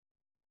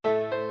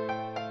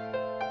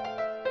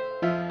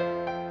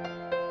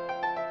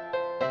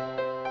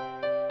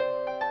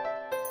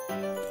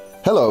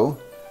Hello,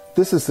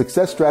 this is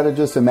success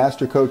strategist and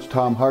master coach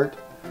Tom Hart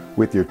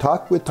with your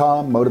Talk with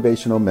Tom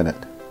Motivational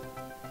Minute.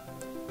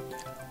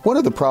 One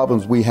of the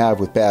problems we have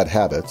with bad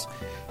habits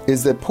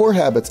is that poor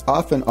habits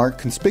often aren't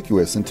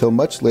conspicuous until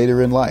much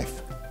later in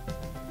life.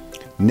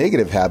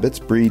 Negative habits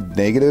breed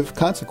negative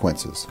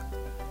consequences.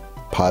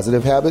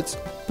 Positive habits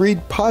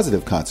breed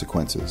positive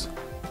consequences.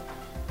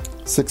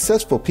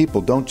 Successful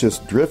people don't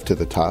just drift to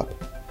the top.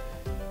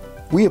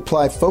 We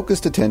apply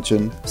focused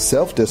attention,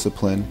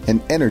 self-discipline,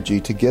 and energy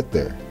to get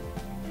there.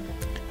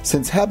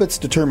 Since habits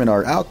determine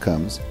our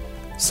outcomes,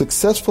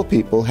 successful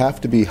people have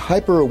to be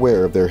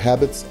hyper-aware of their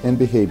habits and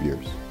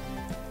behaviors.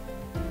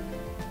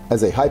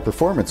 As a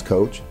high-performance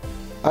coach,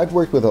 I've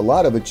worked with a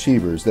lot of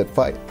achievers that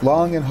fight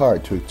long and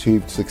hard to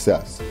achieve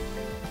success.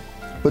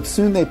 But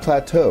soon they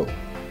plateau,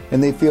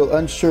 and they feel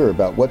unsure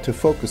about what to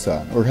focus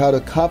on or how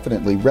to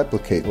confidently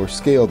replicate or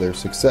scale their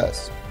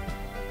success.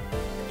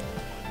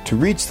 To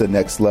reach the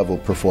next level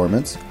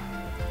performance,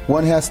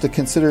 one has to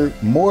consider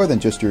more than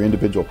just your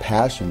individual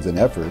passions and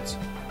efforts.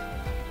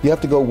 You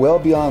have to go well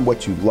beyond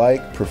what you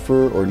like,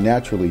 prefer, or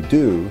naturally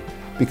do,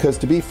 because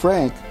to be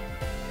frank,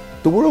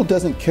 the world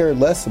doesn't care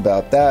less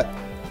about that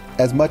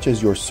as much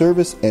as your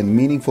service and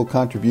meaningful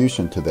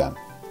contribution to them.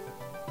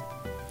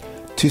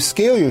 To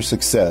scale your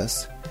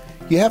success,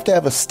 you have to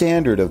have a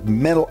standard of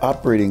mental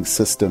operating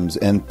systems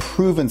and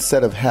proven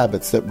set of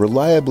habits that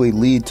reliably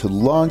lead to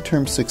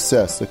long-term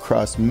success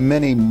across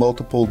many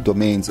multiple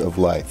domains of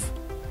life.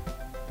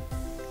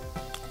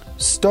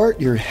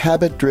 Start your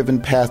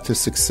habit-driven path to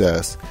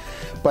success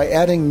by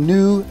adding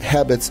new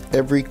habits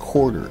every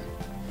quarter.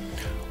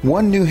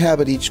 One new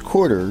habit each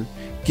quarter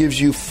gives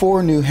you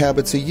 4 new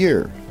habits a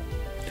year.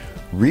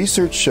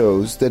 Research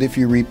shows that if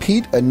you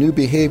repeat a new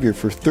behavior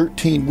for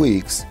 13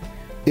 weeks,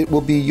 it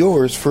will be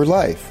yours for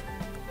life.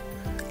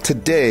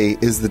 Today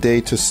is the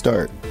day to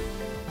start.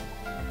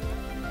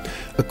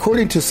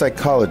 According to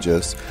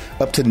psychologists,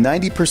 up to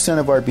 90%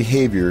 of our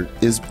behavior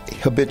is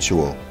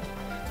habitual.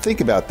 Think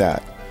about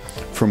that.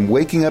 From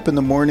waking up in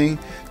the morning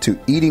to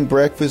eating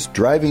breakfast,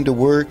 driving to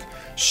work,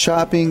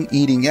 shopping,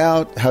 eating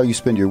out, how you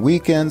spend your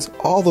weekends,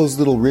 all those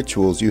little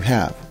rituals you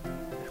have.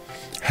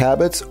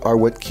 Habits are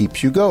what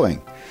keeps you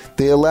going.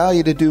 They allow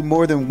you to do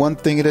more than one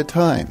thing at a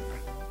time.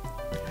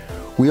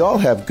 We all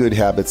have good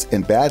habits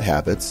and bad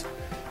habits,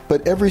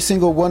 but every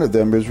single one of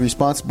them is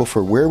responsible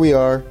for where we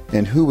are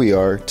and who we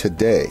are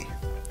today.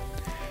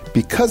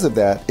 Because of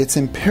that, it's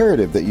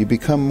imperative that you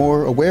become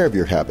more aware of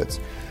your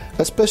habits,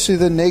 especially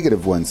the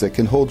negative ones that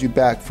can hold you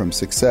back from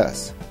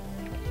success.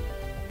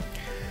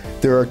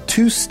 There are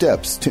 2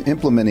 steps to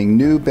implementing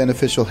new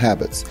beneficial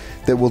habits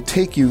that will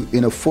take you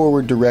in a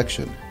forward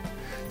direction.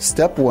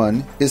 Step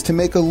 1 is to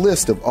make a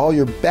list of all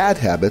your bad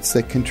habits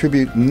that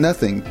contribute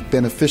nothing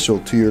beneficial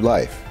to your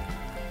life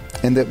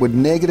and that would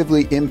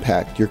negatively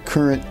impact your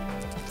current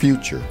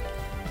future.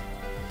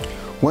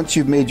 Once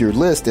you've made your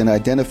list and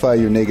identify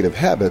your negative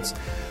habits,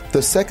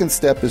 the second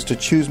step is to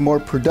choose more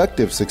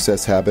productive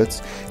success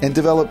habits and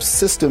develop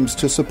systems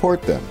to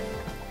support them.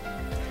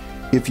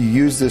 If you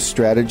use this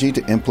strategy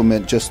to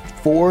implement just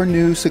 4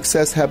 new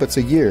success habits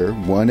a year,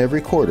 1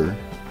 every quarter,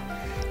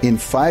 in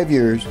 5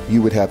 years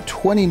you would have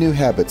 20 new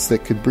habits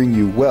that could bring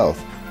you wealth,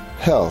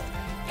 health,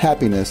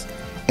 happiness,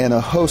 and a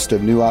host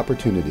of new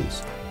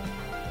opportunities.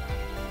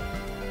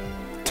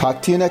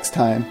 Talk to you next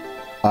time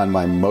on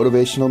my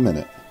Motivational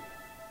Minute.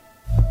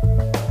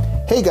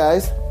 Hey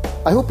guys,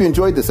 I hope you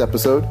enjoyed this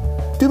episode.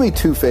 Do me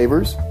 2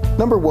 favors.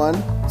 Number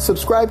 1,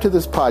 subscribe to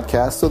this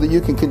podcast so that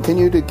you can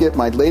continue to get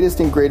my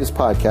latest and greatest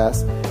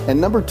podcasts. And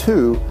number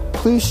 2,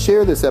 please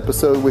share this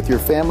episode with your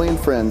family and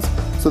friends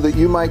so that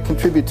you might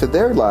contribute to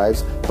their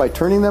lives by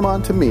turning them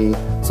on to me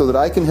so that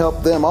I can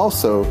help them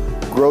also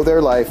grow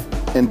their life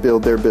and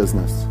build their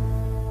business.